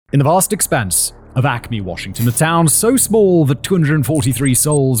In the vast expanse of Acme, Washington, a town so small that 243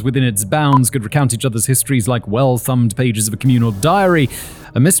 souls within its bounds could recount each other's histories like well-thumbed pages of a communal diary,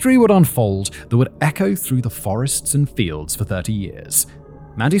 a mystery would unfold that would echo through the forests and fields for 30 years.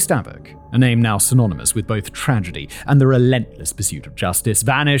 Mandy Stavik, a name now synonymous with both tragedy and the relentless pursuit of justice,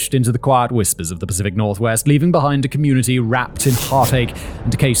 vanished into the quiet whispers of the Pacific Northwest, leaving behind a community wrapped in heartache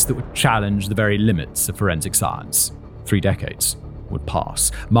and a case that would challenge the very limits of forensic science. 3 decades would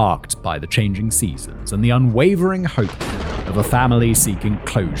pass, marked by the changing seasons and the unwavering hope of a family seeking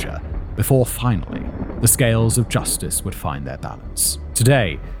closure, before finally the scales of justice would find their balance.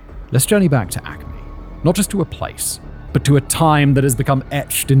 Today, let's journey back to Acme, not just to a place, but to a time that has become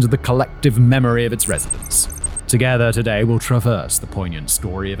etched into the collective memory of its residents. Together today, we'll traverse the poignant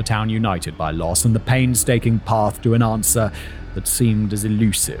story of a town united by loss and the painstaking path to an answer that seemed as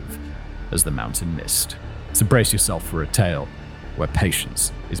elusive as the mountain mist. So brace yourself for a tale where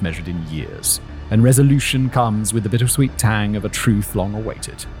patience is measured in years, and resolution comes with the bittersweet tang of a truth long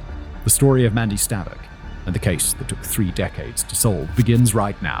awaited. The story of Mandy Stavik and the case that took 3 decades to solve begins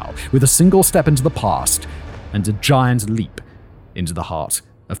right now, with a single step into the past and a giant leap into the heart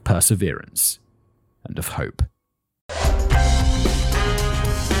of perseverance and of hope.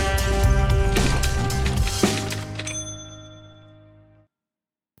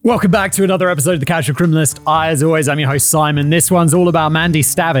 Welcome back to another episode of The Casual Criminalist. As always, I'm your host, Simon. This one's all about Mandy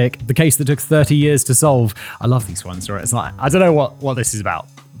Stavik, the case that took 30 years to solve. I love these ones where it's like, I don't know what this is about,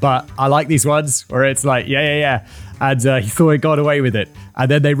 but I like these ones where it's like, yeah. And he thought he got away with it.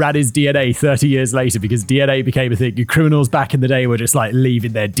 And then they ran his DNA 30 years later because DNA became a thing. Criminals back in the day were just like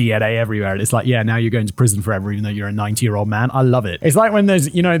leaving their DNA everywhere. And it's like, yeah, now you're going to prison forever even though you're a 90-year-old man. I love it. It's like when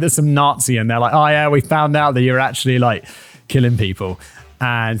there's some Nazi and they're like, oh yeah, we found out that you're actually like killing people.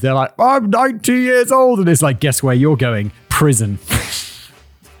 And they're like, oh, I'm 90 years old. And it's like, guess where you're going? Prison.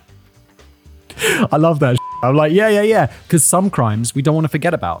 I love that. I'm like, yeah. Because some crimes we don't want to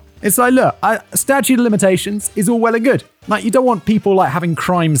forget about. It's like, look, statute of limitations is all well and good. Like, you don't want people like having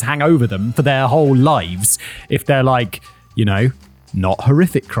crimes hang over them for their whole lives if they're like, not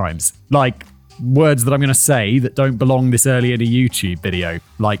horrific crimes. Like words that I'm going to say that don't belong this early in a YouTube video,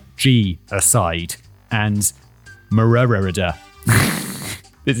 like G-aside and Marurada.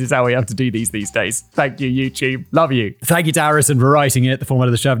 This is how we have to do these days. Thank you, YouTube. Love you. Thank you to Harrison for writing it, the format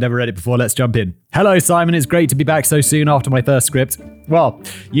of the show. I've never read it before. Let's jump in. Hello, Simon. It's great to be back so soon after my first script. Well,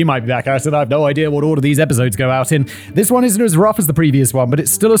 you might be back, Harrison. I have no idea what order these episodes go out in. This one isn't as rough as the previous one, but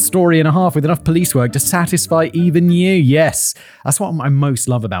it's still a story and a half with enough police work to satisfy even you. Yes, that's what I most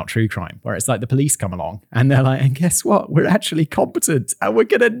love about true crime, where it's like the police come along and they're like, and guess what? We're actually competent and we're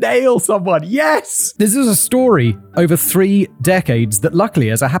going to nail someone. Yes! This is a story over 3 decades that luckily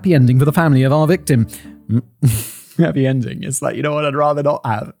has a happy ending for the family of our victim. Happy ending. It's like, you know what? I'd rather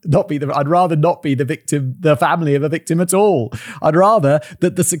I'd rather not be the victim, the family of a victim at all. I'd rather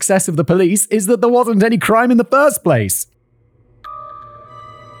that the success of the police is that there wasn't any crime in the first place.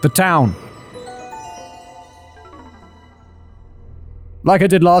 The town. Like I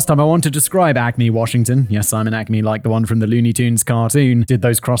did last time, I want to describe Acme, Washington. Yes, Simon Acme, like the one from the Looney Tunes cartoon. Did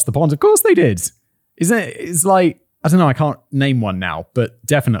those cross the pond? Of course they did. It's like, I don't know, I can't name one now, but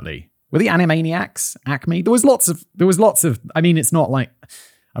definitely. Were the Animaniacs Acme? There was lots of, I mean, it's not like,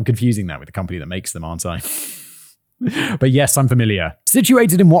 I'm confusing that with the company that makes them, aren't I? But yes, I'm familiar.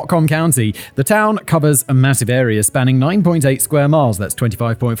 Situated in Whatcom County, the town covers a massive area spanning 9.8 square miles. That's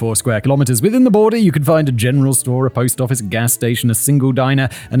 25.4 square kilometers. Within the border, you can find a general store, a post office, a gas station, a single diner,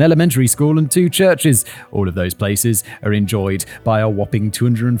 an elementary school, and 2 churches. All of those places are enjoyed by a whopping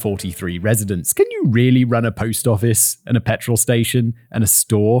 243 residents. Can you really run a post office and a petrol station and a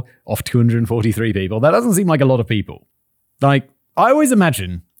store off 243 people? That doesn't seem like a lot of people. Like, I always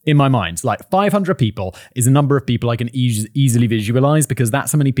imagine in my mind, like 500 people is a number of people I can easily visualize because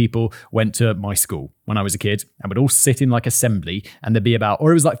that's how many people went to my school when I was a kid and would all sit in like assembly and there'd be about, or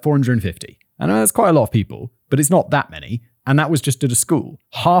it was like 450. I know that's quite a lot of people, but it's not that many. And that was just at a school.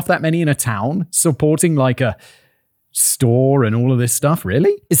 Half that many in a town supporting like a store and all of this stuff,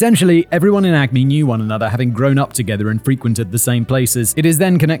 really? Essentially, everyone in Acme knew one another, having grown up together and frequented the same places. It is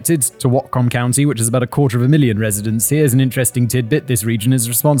then connected to Whatcom County, which is about 250,000 residents. Here's an interesting tidbit. This region is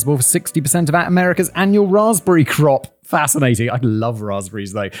responsible for 60% of America's annual raspberry crop. Fascinating. I love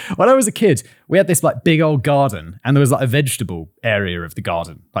raspberries though. When I was a kid, we had this like big old garden and there was like a vegetable area of the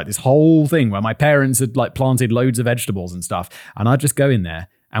garden. Like this whole thing where my parents had like planted loads of vegetables and stuff. And I'd just go in there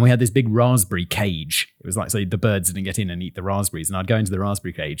And we had this big raspberry cage. It was like, so the birds didn't get in and eat the raspberries. And I'd go into the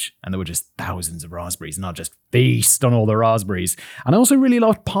raspberry cage and there were just thousands of raspberries and I'd just feast on all the raspberries. And I also really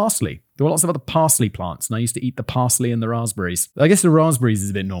loved parsley. There were lots of other parsley plants and I used to eat the parsley and the raspberries. I guess the raspberries is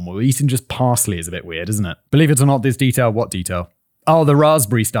a bit normal. Eating just parsley is a bit weird, isn't it? Believe it or not, this detail, what detail? Oh, the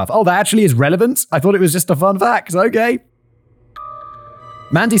raspberry stuff. Oh, that actually is relevant? I thought it was just a fun fact. Okay.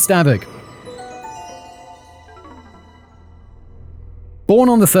 Mandy Stavik. Born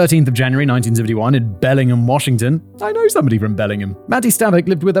on the 13th of January 1971 in Bellingham, Washington. I know somebody from Bellingham. Mandy Stavik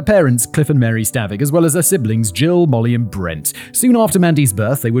lived with her parents, Cliff and Mary Stavik, as well as her siblings, Jill, Molly, and Brent. Soon after Mandy's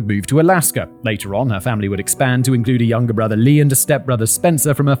birth, they would move to Alaska. Later on, her family would expand to include a younger brother, Lee, and a stepbrother,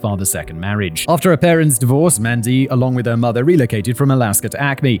 Spencer, from her father's second marriage. After her parents' divorce, Mandy, along with her mother, relocated from Alaska to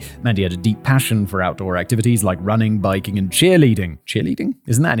Acme. Mandy had a deep passion for outdoor activities like running, biking, and cheerleading. Cheerleading?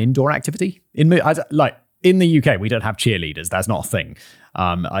 Isn't that an indoor activity? In the UK, we don't have cheerleaders. That's not a thing.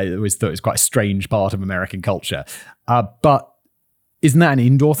 I always thought it was quite a strange part of American culture. But isn't that an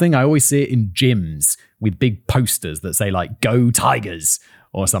indoor thing? I always see it in gyms with big posters that say like, "Go Tigers,"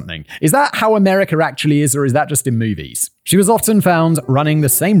 or something. Is that how America actually is, or is that just in movies? She was often found running the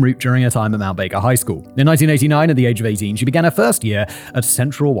same route during her time at Mount Baker High School. In 1989, at the age of 18, she began her first year at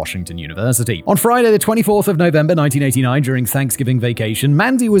Central Washington University. On Friday, the 24th of November, 1989, during Thanksgiving vacation,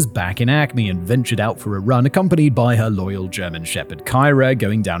 Mandy was back in Acme and ventured out for a run, accompanied by her loyal German Shepherd Kyra,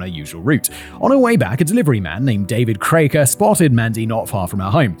 going down her usual route. On her way back, a delivery man named David Craker spotted Mandy not far from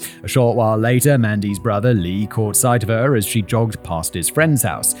her home. A short while later, Mandy's brother Lee caught sight of her as she jogged past his friend's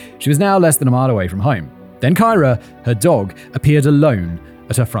house. She was now less than a mile away from home. Then Kyra, her dog, appeared alone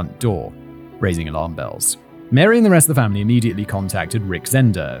at her front door, raising alarm bells. Mary and the rest of the family immediately contacted Rick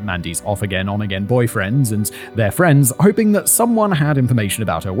Zender, Mandy's off-again, on-again boyfriends, and their friends, hoping that someone had information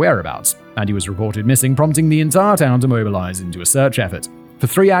about her whereabouts. Mandy was reported missing, prompting the entire town to mobilize into a search effort. For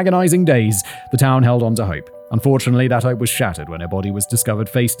 3 agonizing days, the town held on to hope. Unfortunately, that hope was shattered when her body was discovered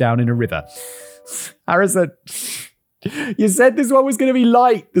face down in a river. Harrison, you said this one was going to be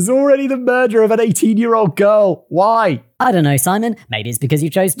light. There's already the murder of an 18-year-old girl. Why? I don't know, Simon. Maybe it's because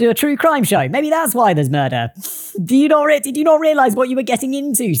you chose to do a true crime show. Maybe that's why there's murder. Did you not realize what you were getting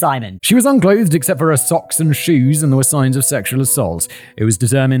into, Simon? She was unclothed except for her socks and shoes, and there were signs of sexual assault. It was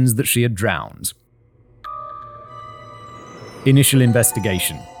determined that she had drowned. Initial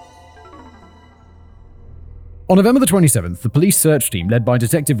investigation. On November the 27th, the police search team, led by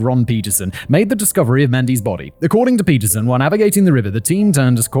Detective Ron Peterson, made the discovery of Mandy's body. According to Peterson, while navigating the river, the team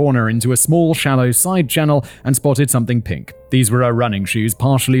turned a corner into a small, shallow side channel and spotted something pink. These were her running shoes,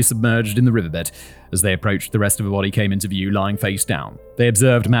 partially submerged in the riverbed. As they approached, the rest of her body came into view, lying face down. They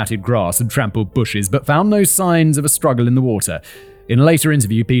observed matted grass and trampled bushes, but found no signs of a struggle in the water. In a later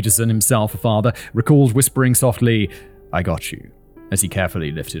interview, Peterson, himself a father, recalled whispering softly, "I got you," as he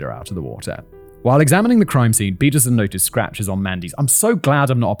carefully lifted her out of the water. While examining the crime scene, Peterson noticed scratches on Mandy's. I'm so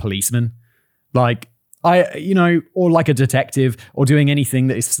glad I'm not a policeman. Or like a detective, or doing anything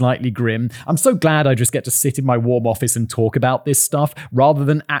that is slightly grim. I'm so glad I just get to sit in my warm office and talk about this stuff, rather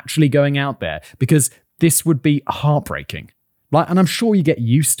than actually going out there, because this would be heartbreaking. And I'm sure you get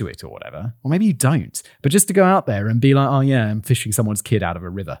used to it or whatever, or maybe you don't. But just to go out there and be like, "Oh yeah, I'm fishing someone's kid out of a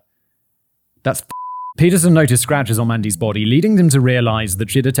river." That's Peterson noticed scratches on Mandy's body, leading him to realize that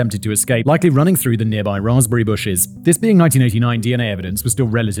she'd attempted to escape, likely running through the nearby raspberry bushes. This being 1989, DNA evidence was still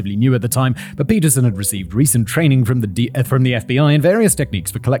relatively new at the time, but Peterson had received recent training from the FBI in various techniques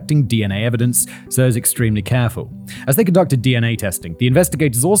for collecting DNA evidence, so he was extremely careful. As they conducted DNA testing, the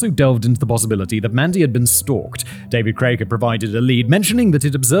investigators also delved into the possibility that Mandy had been stalked. David Craig had provided a lead, mentioning that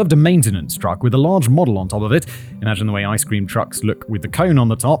it observed a maintenance truck with a large model on top of it. Imagine the way ice cream trucks look with the cone on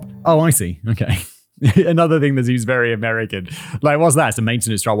the top. Oh, I see. Okay. Another thing that seems very American. What's that? It's a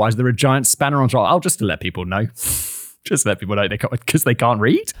maintenance truck. Why is there a giant spanner on top? Oh, just to let people know. Just let people know because they can't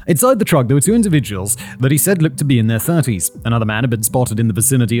read. Inside the truck, there were 2 individuals that he said looked to be in their 30s. Another man had been spotted in the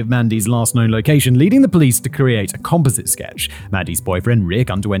vicinity of Mandy's last known location, leading the police to create a composite sketch. Mandy's boyfriend, Rick,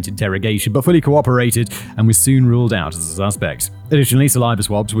 underwent interrogation but fully cooperated and was soon ruled out as a suspect. Additionally, saliva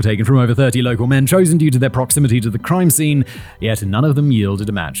swabs were taken from over 30 local men chosen due to their proximity to the crime scene, yet none of them yielded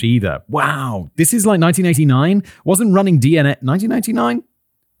a match either. Wow, this is like 1989? Wasn't running DNA... 1999?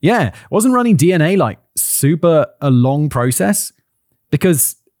 Yeah, wasn't running DNA super a long process?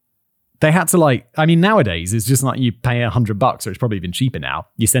 Because they had to nowadays it's just you pay $100, or it's probably even cheaper now.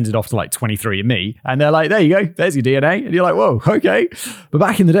 You send it off to 23andMe and they're like, there you go, there's your DNA. And you're like, whoa, okay. But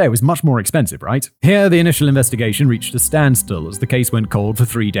back in the day, it was much more expensive, right? Here, the initial investigation reached a standstill as the case went cold for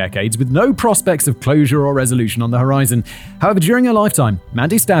 3 decades with no prospects of closure or resolution on the horizon. However, during her lifetime,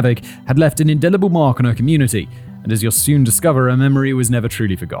 Mandy Stavik had left an indelible mark on her community. and as you'll soon discover, her memory was never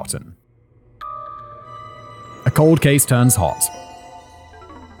truly forgotten. A cold case turns hot.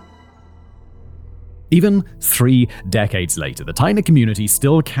 Even 3 decades later, the tight-knit community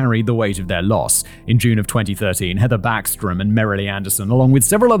still carried the weight of their loss. In June of 2013, Heather Backstrom and Merrilee Anderson, along with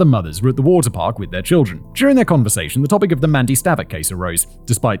several other mothers, were at the water park with their children. During their conversation, the topic of the Mandy Stavik case arose.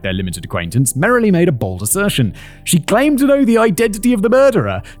 Despite their limited acquaintance, Merrilee made a bold assertion. She claimed to know the identity of the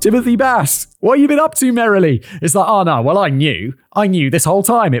murderer, Timothy Bass. What have you been up to, Merrilee? It's like, oh no, well I knew this whole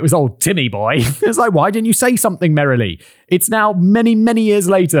time it was old Timmy boy. It's like, why didn't you say something, Merrilee? It's now many, many years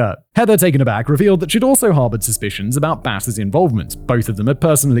later. Heather, taken aback, revealed that she'd also harbored suspicions about Bass's involvement. Both of them had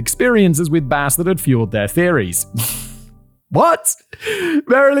personal experiences with Bass that had fueled their theories. What?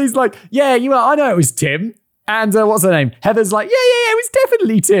 Merrilee's like, yeah, I know it was Tim. And what's her name? Heather's like, yeah, it was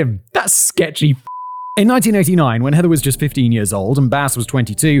definitely Tim. That's sketchy. In 1989, when Heather was just 15 years old and Bass was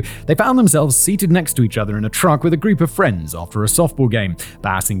 22, they found themselves seated next to each other in a truck with a group of friends after a softball game.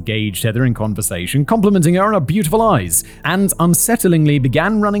 Bass engaged Heather in conversation, complimenting her on her beautiful eyes, and unsettlingly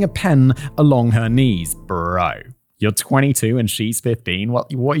began running a pen along her knees. Bro, you're 22 and she's 15.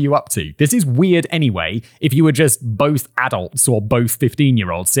 What are you up to? This is weird anyway, if you were just both adults or both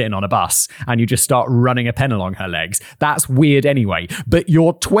 15-year-olds sitting on a bus and you just start running a pen along her legs. That's weird anyway. But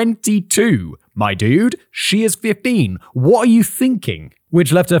you're 22. My dude, she is 15. What are you thinking?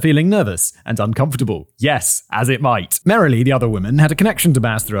 Which left her feeling nervous and uncomfortable. Yes, as it might. Merrilee, the other woman, had a connection to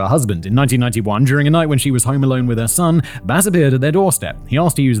Bass through her husband. In 1991, during a night when she was home alone with her son, Bass appeared at their doorstep. He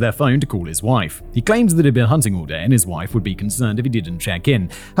asked to use their phone to call his wife. He claimed that he'd been hunting all day and his wife would be concerned if he didn't check in.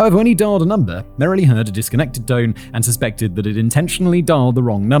 However, when he dialed a number, Merrilee heard a disconnected tone and suspected that it intentionally dialed the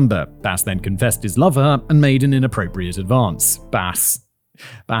wrong number. Bass then confessed his love for her and made an inappropriate advance. Bass,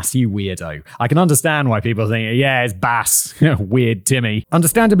 you weirdo. I can understand why people think, yeah, it's Bass. Weird Timmy.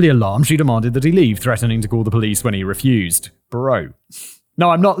 Understandably alarmed, she demanded that he leave, threatening to call the police when he refused. Bro. No,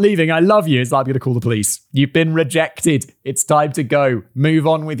 I'm not leaving. I love you. It's like, I'm going to call the police. You've been rejected. It's time to go. Move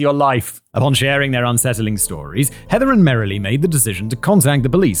on with your life. Upon sharing their unsettling stories, Heather and Merrilee made the decision to contact the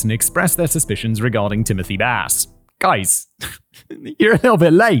police and express their suspicions regarding Timothy Bass. Guys, you're a little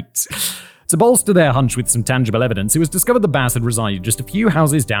bit late. To bolster their hunch with some tangible evidence, it was discovered that Bass had resided just a few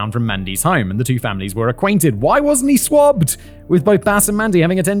houses down from Mandy's home, and the two families were acquainted. Why wasn't he swabbed? With both Bass and Mandy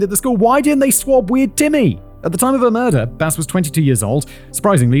having attended the school, why didn't they swab Weird Timmy? At the time of her murder, Bass was 22 years old.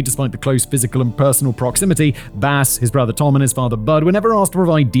 Surprisingly, despite the close physical and personal proximity, Bass, his brother Tom, and his father Bud were never asked to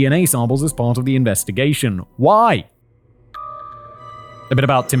provide DNA samples as part of the investigation. Why? A bit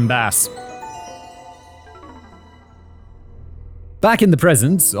about Tim Bass. Back in the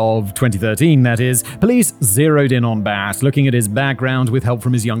present of 2013, that is, police zeroed in on Bass, looking at his background with help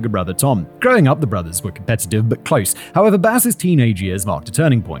from his younger brother Tom. Growing up, the brothers were competitive but close. However, Bass's teenage years marked a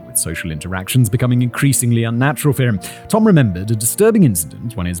turning point, with social interactions becoming increasingly unnatural for him. Tom remembered a disturbing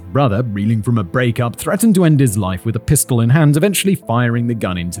incident when his brother, reeling from a breakup, threatened to end his life with a pistol in hand, eventually firing the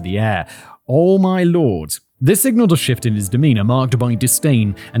gun into the air. Oh my lord. This signaled a shift in his demeanor marked by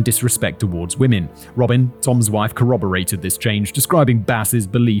disdain and disrespect towards women. Robin, Tom's wife, corroborated this change, describing Bass's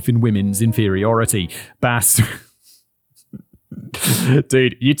belief in women's inferiority. Bass...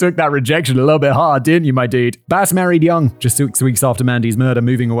 Dude, you took that rejection a little bit hard, didn't you, my dude? Bass married young, just 6 weeks after Mandy's murder,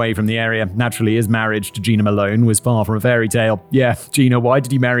 moving away from the area. Naturally, his marriage to Gina Malone was far from a fairy tale. Yeah, Gina, why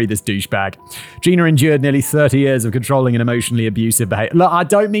did you marry this douchebag? Gina endured nearly 30 years of controlling and emotionally abusive behavior. Look, I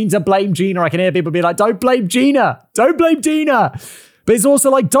don't mean to blame Gina. I can hear people be like, don't blame Gina. Don't blame Gina. But it's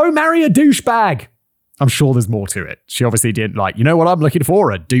also like, don't marry a douchebag. I'm sure there's more to it. She obviously didn't you know what I'm looking for?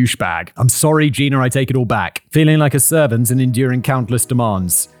 A douchebag. I'm sorry, Gina, I take it all back. Feeling like a servant and enduring countless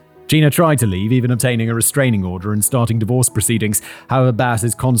demands. Gina tried to leave, even obtaining a restraining order and starting divorce proceedings. However,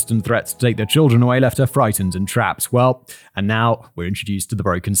 Bass's constant threats to take their children away left her frightened and trapped. Well, and now we're introduced to the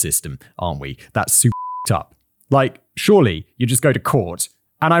broken system, aren't we? That's super up. Surely you just go to court.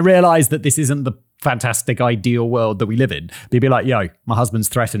 And I realize that this isn't the fantastic ideal world that we live in. But you'd be like, yo, my husband's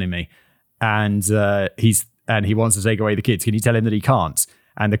threatening me. And he wants to take away the kids. Can you tell him that he can't?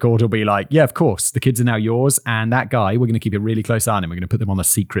 And the court will be like, yeah, of course. The kids are now yours. And that guy, we're going to keep a really close eye on him. We're going to put them on a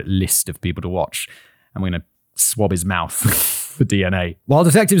secret list of people to watch. And we're going to swab his mouth for DNA. While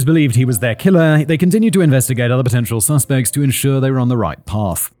detectives believed he was their killer, they continued to investigate other potential suspects to ensure they were on the right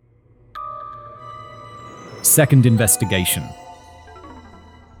path. Second investigation.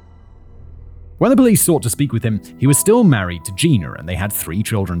 When the police sought to speak with him, he was still married to Gina and they had 3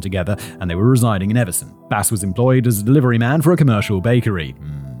 children together and they were residing in Everson. Bass was employed as a delivery man for a commercial bakery.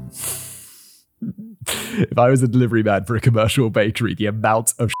 If I was a delivery man for a commercial bakery, the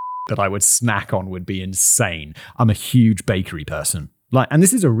amount of that I would snack on would be insane. I'm a huge bakery person. Like, and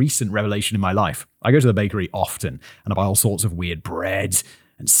this is a recent revelation in my life. I go to the bakery often and I buy all sorts of weird bread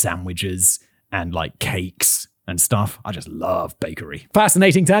and sandwiches and like cakes and stuff. I just love bakery.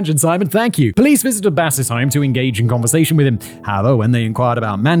 Fascinating tangent, Simon. Thank you. Police visited Bass's home to engage in conversation with him. However, when they inquired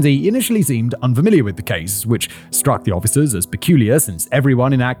about Mandy, he initially seemed unfamiliar with the case, which struck the officers as peculiar since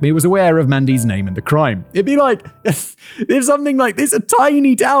everyone in Acme was aware of Mandy's name and the crime. It'd be like, if something like this, a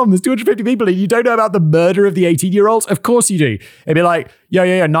tiny town, there's 250 people and you don't know about the murder of the 18-year-old? Of course you do. It'd be like,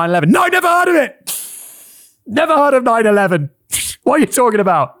 9/11. No, never heard of it. Never heard of 9/11. What are you talking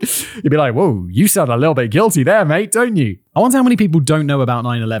about? You'd be like, whoa, you sound a little bit guilty there, mate, don't you? I wonder how many people don't know about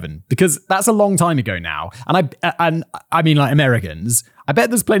 9/11, because that's a long time ago now. And I mean, like, Americans, I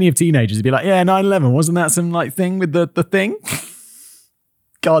bet there's plenty of teenagers who'd be like, yeah, 9/11, wasn't that some like thing with the thing?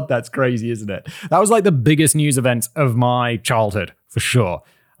 God, that's crazy, isn't it? That was like the biggest news event of my childhood, for sure.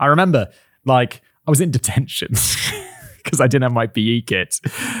 I remember, like, I was in detention because I didn't have my PE kit.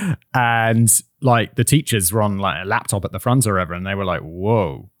 And like the teachers were on like a laptop at the front or whatever, and they were like,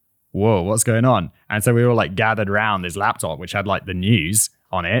 whoa, what's going on? And so we were like gathered around this laptop, which had like the news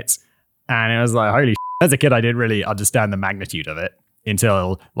on it. And it was like, holy shit. As a kid, I didn't really understand the magnitude of it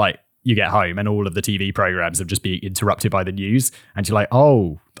until like you get home and all of the TV programs have just been interrupted by the news. And you're like,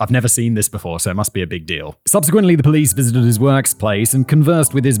 oh, I've never seen this before, so it must be a big deal. Subsequently, the police visited his workplace and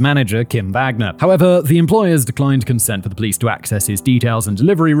conversed with his manager, Kim Wagner. However, the employers declined consent for the police to access his details and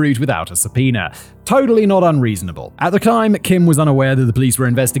delivery route without a subpoena. Totally not unreasonable. At the time, Kim was unaware that the police were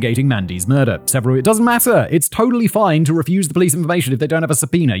investigating Mandy's murder. It doesn't matter. It's totally fine to refuse the police information if they don't have a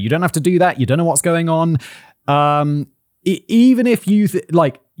subpoena. You don't have to do that. You don't know what's going on. Even if you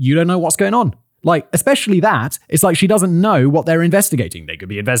you don't know what's going on. Like, especially that, it's like she doesn't know what they're investigating. They could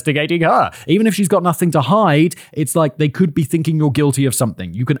be investigating her. Even if she's got nothing to hide, it's like they could be thinking you're guilty of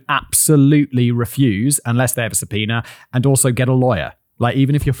something. You can absolutely refuse unless they have a subpoena, and also get a lawyer. Like,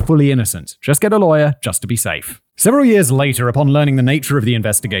 even if you're fully innocent, just get a lawyer just to be safe. Several years later, upon learning the nature of the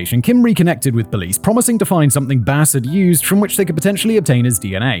investigation, Kim reconnected with police, promising to find something Bass had used from which they could potentially obtain his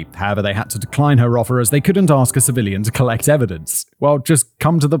DNA. However, they had to decline her offer as they couldn't ask a civilian to collect evidence. Well, just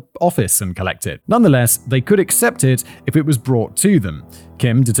come to the office and collect it. Nonetheless, they could accept it if it was brought to them.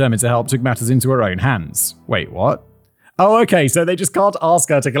 Kim, determined to help, took matters into her own hands. Wait, what? Oh, okay, so they just can't ask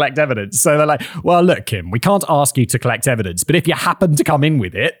her to collect evidence. So they're like, well, look, Kim, we can't ask you to collect evidence, but if you happen to come in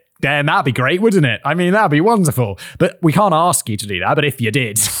with it, then that'd be great, wouldn't it? I mean, that'd be wonderful. But we can't ask you to do that, but if you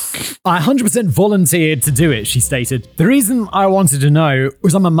did. I 100% volunteered to do it, she stated. The reason I wanted to know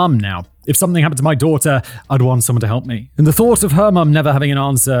was I'm a mum now. If something happened to my daughter, I'd want someone to help me. And the thought of her mum never having an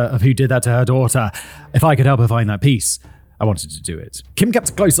answer of who did that to her daughter, if I could help her find that peace, I wanted to do it. Kim kept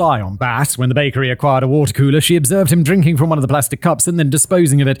a close eye on Bass. When the bakery acquired a water cooler, she observed him drinking from one of the plastic cups and then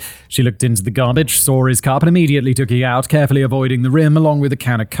disposing of it. She looked into the garbage, saw his cup, and immediately took it out, carefully avoiding the rim along with a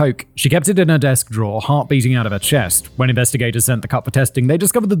can of Coke. She kept it in her desk drawer, heart beating out of her chest. When investigators sent the cup for testing, they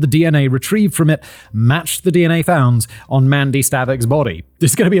discovered that the DNA retrieved from it matched the DNA found on Mandy Stavik's body.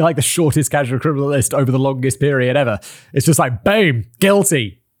 This is going to be like the shortest casual criminal list over the longest period ever. It's just like, boom,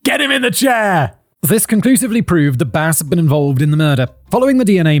 guilty. Get him in the chair. This conclusively proved that Bass had been involved in the murder. Following the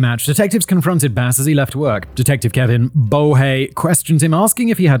DNA match, detectives confronted Bass as he left work. Detective Kevin Bohe questioned him, asking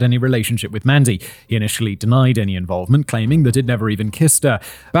if he had any relationship with Mandy. He initially denied any involvement, claiming that he'd never even kissed her.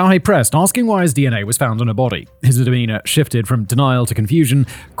 Bohe pressed, asking why his DNA was found on her body. His demeanor shifted from denial to confusion,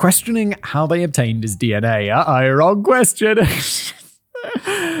 questioning how they obtained his DNA. Wrong question.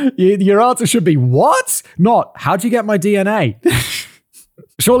 Your answer should be, what? Not, how'd you get my DNA?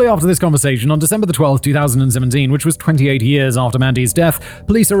 Shortly after this conversation, on December the 12th, 2017, which was 28 years after Mandy's death,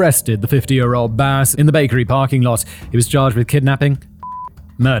 police arrested the 50-year-old Bass in the bakery parking lot. He was charged with kidnapping,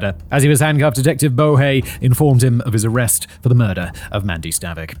 murder. As he was handcuffed, Detective Bohe informed him of his arrest for the murder of Mandy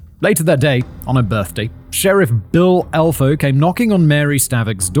Stavik. Later that day, on her birthday, Sheriff Bill Elfo came knocking on Mary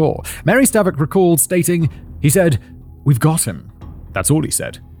Stavik's door. Mary Stavik recalled stating, he said, "We've got him." That's all he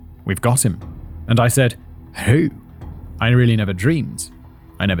said. "We've got him." And I said, "Who?" I really never dreamed.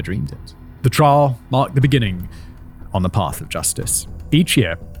 I never dreamed it. The trial marked the beginning on the path of justice. Each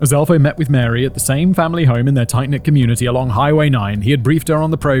year, as Elfo met with Mary at the same family home in their tight-knit community along Highway 9, he had briefed her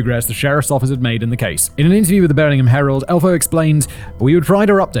on the progress the sheriff's office had made in the case. In an interview with the Birmingham Herald, Elfo explained, "We would provide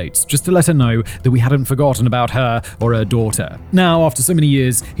her updates just to let her know that we hadn't forgotten about her or her daughter." Now, after so many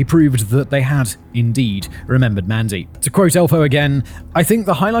years, he proved that they had indeed remembered Mandy. To quote Elfo again, "I think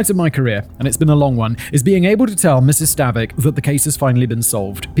the highlight of my career, and it's been a long one, is being able to tell Mrs. Stavik that the case has finally been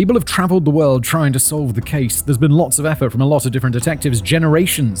solved. People have traveled the world trying to solve the case. There's been lots of effort from a lot of different detectives.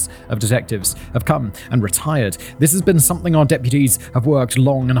 Generations of detectives have come and retired. This has been something our deputies have worked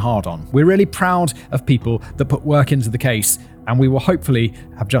long and hard on. We're really proud of people that put work into the case, and we will hopefully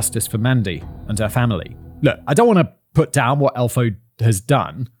have justice for Mandy and her family. Look, I don't want to put down what Elfo has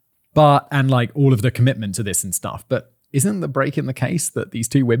done, and all of the commitment to this and stuff, but isn't the break in the case that these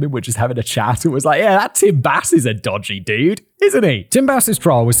two women were just having a chat and was like, yeah, that Tim Bass is a dodgy dude, isn't he? Tim Bass's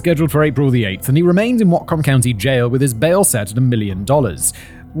trial was scheduled for April the 8th, and he remained in Whatcom County Jail with his bail set at $1 million.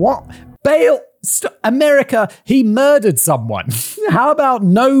 What? Bail? America, he murdered someone. How about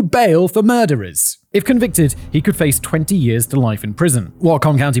no bail for murderers? If convicted, he could face 20 years to life in prison.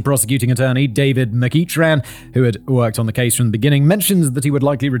 Whatcom County prosecuting attorney David McEachran, who had worked on the case from the beginning, mentioned that he would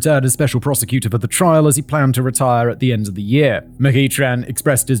likely return as special prosecutor for the trial as he planned to retire at the end of the year. McEachran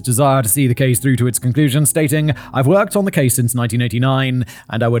expressed his desire to see the case through to its conclusion, stating, "I've worked on the case since 1989,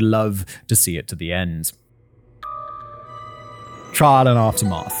 and I would love to see it to the end." Trial and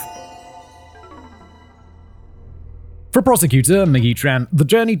aftermath. For prosecutor McEachran, the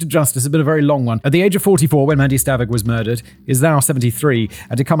journey to justice had been a very long one. At the age of 44, when Mandy Stavik was murdered, he is now 73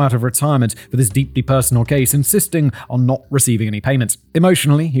 and had come out of retirement for this deeply personal case, insisting on not receiving any payments.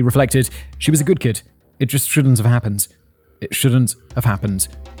 Emotionally, he reflected, "She was a good kid. It just shouldn't have happened. It shouldn't have happened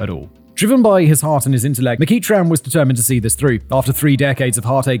at all." Driven by his heart and his intellect, McEachran was determined to see this through. After 3 decades of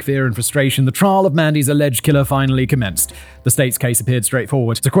heartache, fear, and frustration, the trial of Mandy's alleged killer finally commenced. The state's case appeared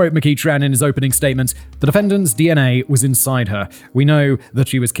straightforward. To quote McEachran in his opening statement, "The defendant's DNA was inside her. We know that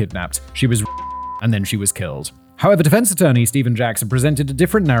she was kidnapped. She was and then she was killed." However, defense attorney Stephen Jackson presented a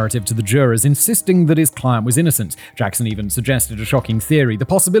different narrative to the jurors, insisting that his client was innocent. Jackson even suggested a shocking theory, the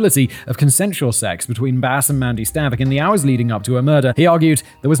possibility of consensual sex between Bass and Mandy Stavik in the hours leading up to her murder. He argued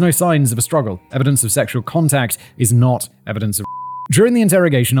there was no signs of a struggle. Evidence of sexual contact is not evidence of During the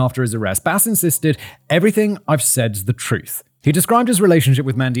interrogation after his arrest, Bass insisted, "Everything I've said's the truth." He described his relationship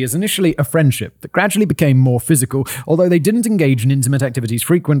with Mandy as initially a friendship that gradually became more physical. Although they didn't engage in intimate activities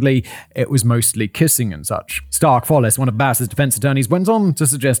frequently, it was mostly kissing and such. Stark Follis, one of Bass's defense attorneys, went on to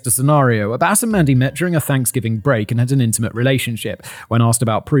suggest a scenario where Bass and Mandy met during a Thanksgiving break and had an intimate relationship. When asked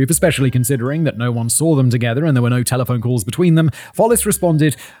about proof, especially considering that no one saw them together and there were no telephone calls between them, Follis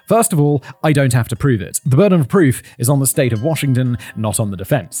responded, "First of all, I don't have to prove it. The burden of proof is on the state of Washington, not on the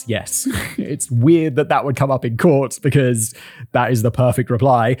defense." Yes, it's weird that would come up in court because that is the perfect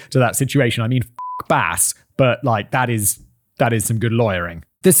reply to that situation. I mean, Bass, but that is some good lawyering.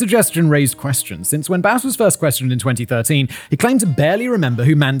 This suggestion raised questions, since when Bass was first questioned in 2013, he claimed to barely remember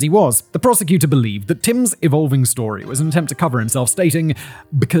who Mandy was. The prosecutor believed that Tim's evolving story was an attempt to cover himself, stating,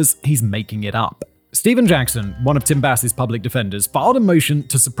 "Because he's making it up." Stephen Jackson, one of Tim Bass's public defenders, filed a motion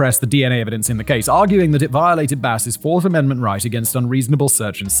to suppress the DNA evidence in the case, arguing that it violated Bass's Fourth Amendment right against unreasonable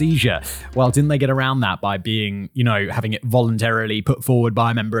search and seizure. Well, didn't they get around that by being, having it voluntarily put forward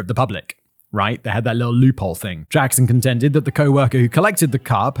by a member of the public? Right? They had that little loophole thing. Jackson contended that the co-worker who collected the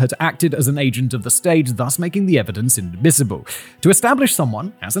cup had acted as an agent of the state, thus making the evidence inadmissible. To establish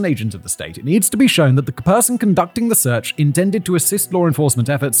someone as an agent of the state, it needs to be shown that the person conducting the search intended to assist law enforcement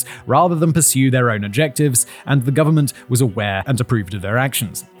efforts rather than pursue their own objectives, and the government was aware and approved of their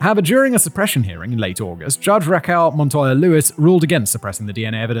actions. However, during a suppression hearing in late August, Judge Raquel Montoya Lewis ruled against suppressing the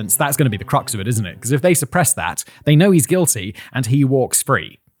DNA evidence. That's going to be the crux of it, isn't it? Because if they suppress that, they know he's guilty and he walks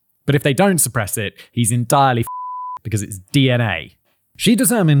free. But if they don't suppress it, he's entirely because it's DNA. She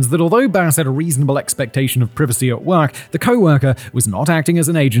determines that although Bass had a reasonable expectation of privacy at work, the co-worker was not acting as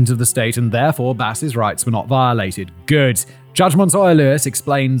an agent of the state and therefore Bass's rights were not violated. Good. Judge Montoya Lewis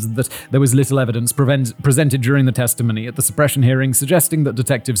explains that there was little evidence presented during the testimony at the suppression hearing suggesting that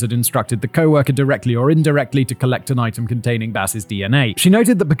detectives had instructed the co-worker directly or indirectly to collect an item containing Bass's DNA. She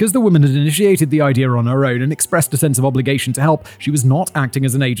noted that because the woman had initiated the idea on her own and expressed a sense of obligation to help, she was not acting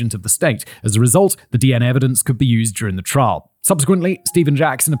as an agent of the state. As a result, the DNA evidence could be used during the trial. Subsequently, Stephen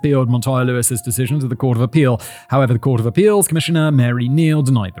Jackson appealed Montoya Lewis's decision to the Court of Appeal. However, the Court of Appeals Commissioner Mary Neal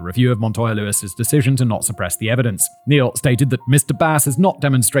denied the review of Montoya Lewis's decision to not suppress the evidence. Neal stated that Mr. Bass has not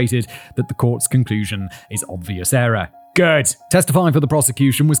demonstrated that the court's conclusion is obvious error. Good. Testifying for the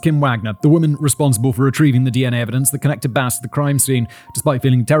prosecution was Kim Wagner, the woman responsible for retrieving the DNA evidence that connected Bass to the crime scene. Despite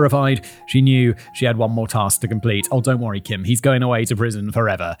feeling terrified, she knew she had one more task to complete. Oh, don't worry, Kim. He's going away to prison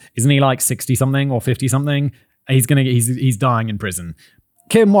forever. Isn't he 60-something or 50-something? He's dying in prison.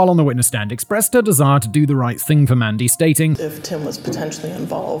 Kim, while on the witness stand, expressed her desire to do the right thing for Mandy, stating, "If Tim was potentially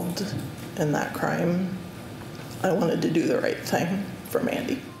involved in that crime, I wanted to do the right thing for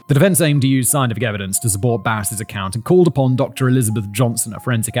Mandy. The defense aimed to use scientific evidence to support Bass's account and called upon Dr. Elizabeth Johnson, a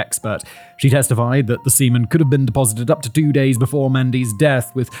forensic expert. She testified that the semen could have been deposited up to 2 days before Mandy's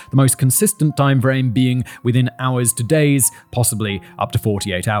death, with the most consistent time frame being within hours to days, possibly up to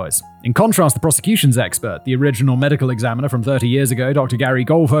 48 hours. In contrast, the prosecution's expert, the original medical examiner from 30 years ago, Dr. Gary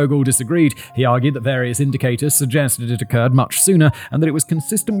Goldfogel, disagreed. He argued that various indicators suggested it occurred much sooner and that it was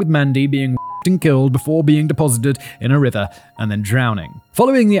consistent with Mandy being and killed before being deposited in a river and then drowning.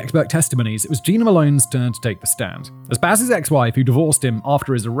 Following the expert testimonies, it was Gina Malone's turn to take the stand. As Bass's ex-wife, who divorced him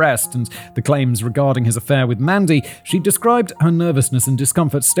after his arrest and the claims regarding his affair with Mandy, she described her nervousness and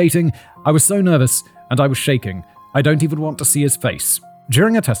discomfort, stating, "I was so nervous and I was shaking. I don't even want to see his face."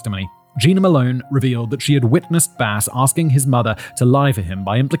 During her testimony, Gina Malone revealed that she had witnessed Bass asking his mother to lie for him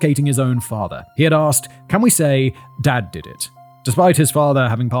by implicating his own father. He had asked, "Can we say Dad did it?" Despite his father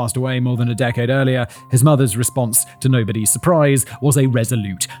having passed away more than a decade earlier, his mother's response, to nobody's surprise, was a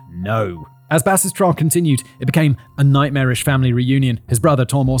resolute no. As Bass's trial continued, it became a nightmarish family reunion. His brother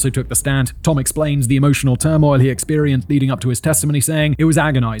Tom also took the stand. Tom explains the emotional turmoil he experienced leading up to his testimony, saying, "It was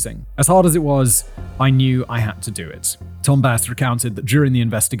agonizing. As hard as it was, I knew I had to do it." Tom Bass recounted that during the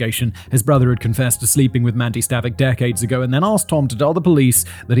investigation, his brother had confessed to sleeping with Mandy Stavik decades ago and then asked Tom to tell the police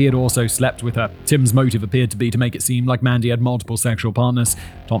that he had also slept with her. Tim's motive appeared to be to make it seem like Mandy had multiple sexual partners.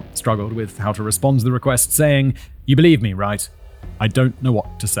 Tom struggled with how to respond to the request, saying, "You believe me, right? I don't know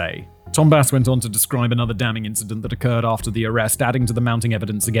what to say." Tom Bass went on to describe another damning incident that occurred after the arrest, adding to the mounting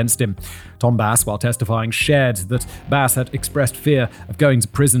evidence against him. Tom Bass, while testifying, shared that Bass had expressed fear of going to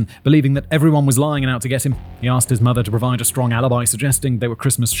prison, believing that everyone was lying and out to get him. He asked his mother to provide a strong alibi, suggesting they were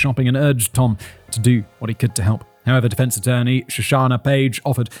Christmas shopping, and urged Tom to do what he could to help. However, defense attorney Shoshana Page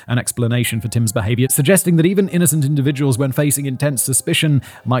offered an explanation for Tim's behavior, suggesting that even innocent individuals, when facing intense suspicion,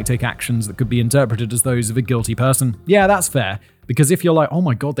 might take actions that could be interpreted as those of a guilty person. Yeah, that's fair. Because if you're like, oh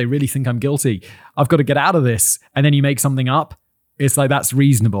my God, they really think I'm guilty, I've got to get out of this, and then you make something up, it's like, that's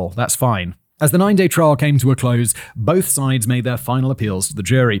reasonable, that's fine. As the 9-day trial came to a close, both sides made their final appeals to the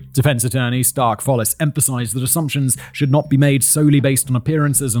jury. Defense attorney Stark Follis emphasized that assumptions should not be made solely based on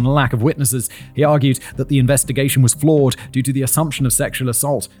appearances and a lack of witnesses. He argued that the investigation was flawed due to the assumption of sexual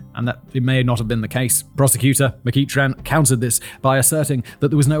assault, and that it may not have been the case. Prosecutor McEachran countered this by asserting that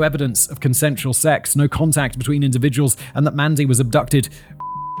there was no evidence of consensual sex, no contact between individuals, and that Mandy was abducted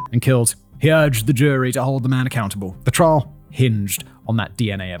and killed. He urged the jury to hold the man accountable. The trial hinged on that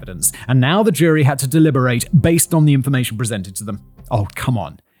DNA evidence, and now the jury had to deliberate based on the information presented to them. Oh, come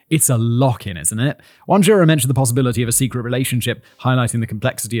on. It's a lock-in, isn't it? One juror mentioned the possibility of a secret relationship, highlighting the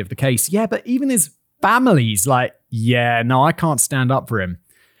complexity of the case. Yeah, but even his family's like, yeah, no, I can't stand up for him.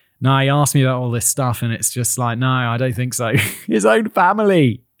 No, he asked me about all this stuff, and it's just like, no, I don't think so. His own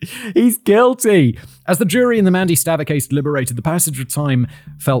family. He's guilty. As the jury in the Mandy Stavik case deliberated, the passage of time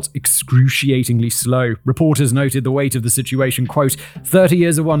felt excruciatingly slow. Reporters noted the weight of the situation, quote, 30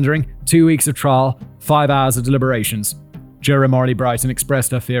 years of wondering, 2 weeks of trial, 5 hours of deliberations. Juror Molly Brighton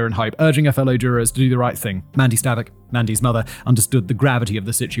expressed her fear and hope, urging her fellow jurors to do the right thing. Mandy Stavik, Mandy's mother, understood the gravity of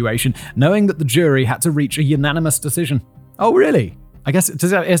the situation, knowing that the jury had to reach a unanimous decision. Oh, really? I guess,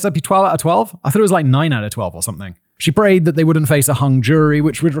 does it be 12 out of 12? I thought it was like 9 out of 12 or something. She prayed that they wouldn't face a hung jury,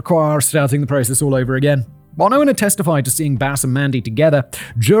 which would require starting the process all over again. While no one had testified to seeing Bass and Mandy together,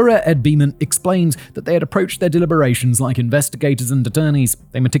 juror Ed Beeman explained that they had approached their deliberations like investigators and attorneys.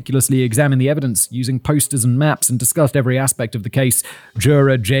 They meticulously examined the evidence, using posters and maps, and discussed every aspect of the case.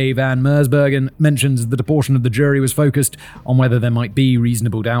 Juror J. Van Mersbergen mentioned that a portion of the jury was focused on whether there might be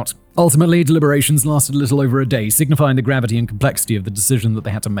reasonable doubt. Ultimately, deliberations lasted a little over a day, signifying the gravity and complexity of the decision that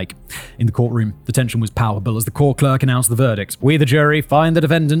they had to make. In the courtroom, the tension was palpable as the court clerk announced the verdict. We, the jury, find the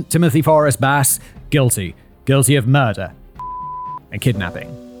defendant, Timothy Forrest Bass, guilty of murder and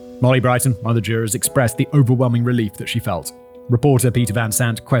kidnapping. Molly Brighton, one of the jurors, expressed the overwhelming relief that she felt. Reporter Peter Van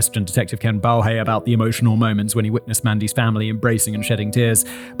Sant questioned Detective Ken Bohe about the emotional moments when he witnessed Mandy's family embracing and shedding tears.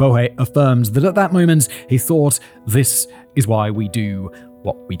 Bohe affirmed that at that moment he thought, this is why we do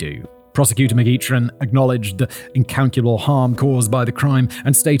what we do. Prosecutor McEachran acknowledged the incalculable harm caused by the crime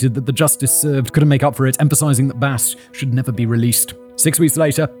and stated that the justice served couldn't make up for it, emphasizing that Bass should never be released. 6 weeks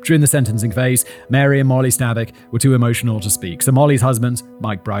later, during the sentencing phase, Mary and Molly Stavik were too emotional to speak, so Molly's husband,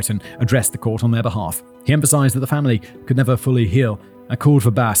 Mike Brighton, addressed the court on their behalf. He emphasized that the family could never fully heal and called for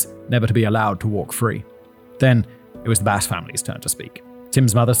Bass never to be allowed to walk free. Then, it was the Bass family's turn to speak.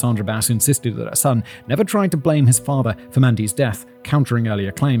 Tim's mother, Sandra Bass, insisted that her son never tried to blame his father for Mandy's death, countering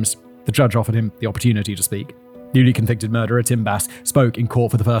earlier claims. The judge offered him the opportunity to speak. Newly convicted murderer Tim Bass spoke in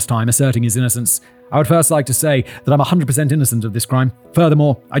court for the first time, asserting his innocence. I would first like to say that I'm 100% innocent of this crime.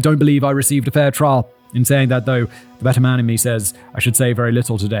 Furthermore, I don't believe I received a fair trial. In saying that, though, the better man in me says I should say very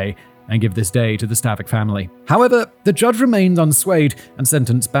little today and give this day to the Stavik family. However, the judge remained unswayed and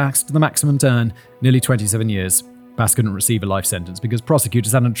sentenced Bass to the maximum term, nearly 27 years. Bass couldn't receive a life sentence because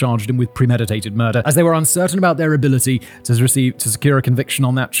prosecutors hadn't charged him with premeditated murder, as they were uncertain about their ability to secure a conviction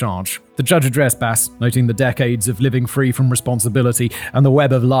on that charge. The judge addressed Bass, noting the decades of living free from responsibility and the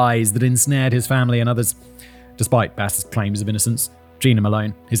web of lies that ensnared his family and others. Despite Bass's claims of innocence, Gina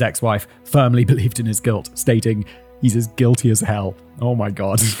Malone, his ex-wife, firmly believed in his guilt, stating, "He's as guilty as hell." Oh my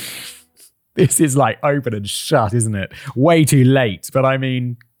god. This is like open and shut, isn't it? Way too late, but I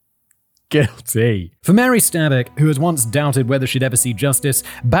mean, guilty. For Mary Stavik, who has once doubted whether she'd ever see justice,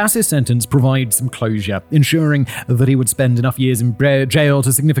 Bass's sentence provides some closure, ensuring that he would spend enough years in jail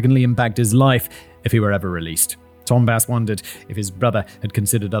to significantly impact his life if he were ever released. Tom Bass wondered if his brother had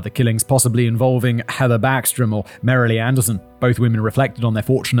considered other killings, possibly involving Heather Backstrom or Merrilee Anderson. Both women reflected on their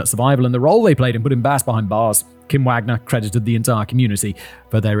fortunate survival and the role they played in putting Bass behind bars. Kim Wagner credited the entire community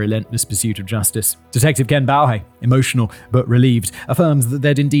for their relentless pursuit of justice. Detective Ken Bauhe, emotional but relieved, affirms that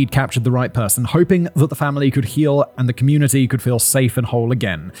they'd indeed captured the right person, hoping that the family could heal and the community could feel safe and whole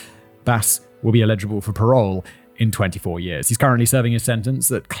again. Bass will be eligible for parole in 24 years. He's currently serving his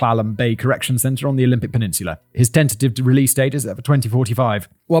sentence at Clallam Bay Correction Centre on the Olympic Peninsula. His tentative release date is set for 2045.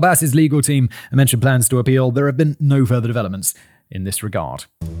 While Bass's legal team mentioned plans to appeal, there have been no further developments in this regard.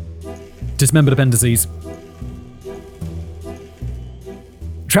 Dismembered appendices.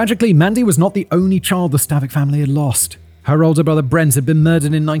 Tragically, Mandy was not the only child the Stavik family had lost. Her older brother Brent had been murdered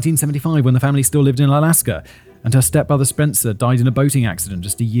in 1975 when the family still lived in Alaska, and her stepbrother Spencer died in a boating accident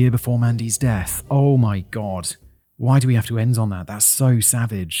just a year before Mandy's death. Oh my god. Why do we have to end on that? That's so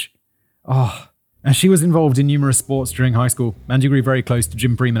savage. Oh. As she was involved in numerous sports during high school, Mandy grew very close to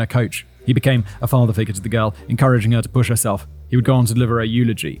Jim Freeman, a coach. He became a father figure to the girl, encouraging her to push herself. He would go on to deliver a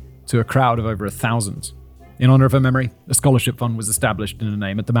eulogy to a crowd of over 1,000. In honor of her memory, a scholarship fund was established in her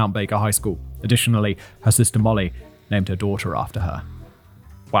name at the Mount Baker High School. Additionally, her sister Molly named her daughter after her.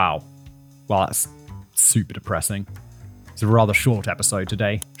 Wow. Well, that's super depressing. It's a rather short episode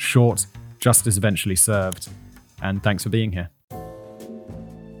today. Short, justice eventually served. And thanks for being here.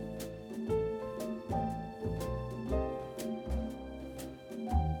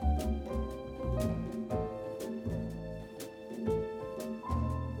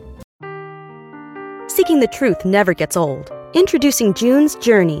 Seeking the truth never gets old. Introducing June's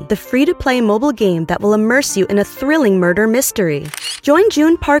Journey, the free-to-play mobile game that will immerse you in a thrilling murder mystery. Join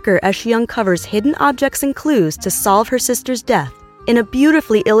June Parker as she uncovers hidden objects and clues to solve her sister's death in a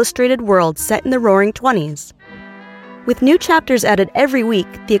beautifully illustrated world set in the Roaring '20s. With new chapters added every week,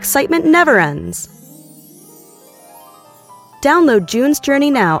 the excitement never ends. Download June's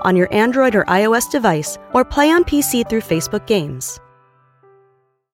Journey now on your Android or iOS device, or play on PC through Facebook Games.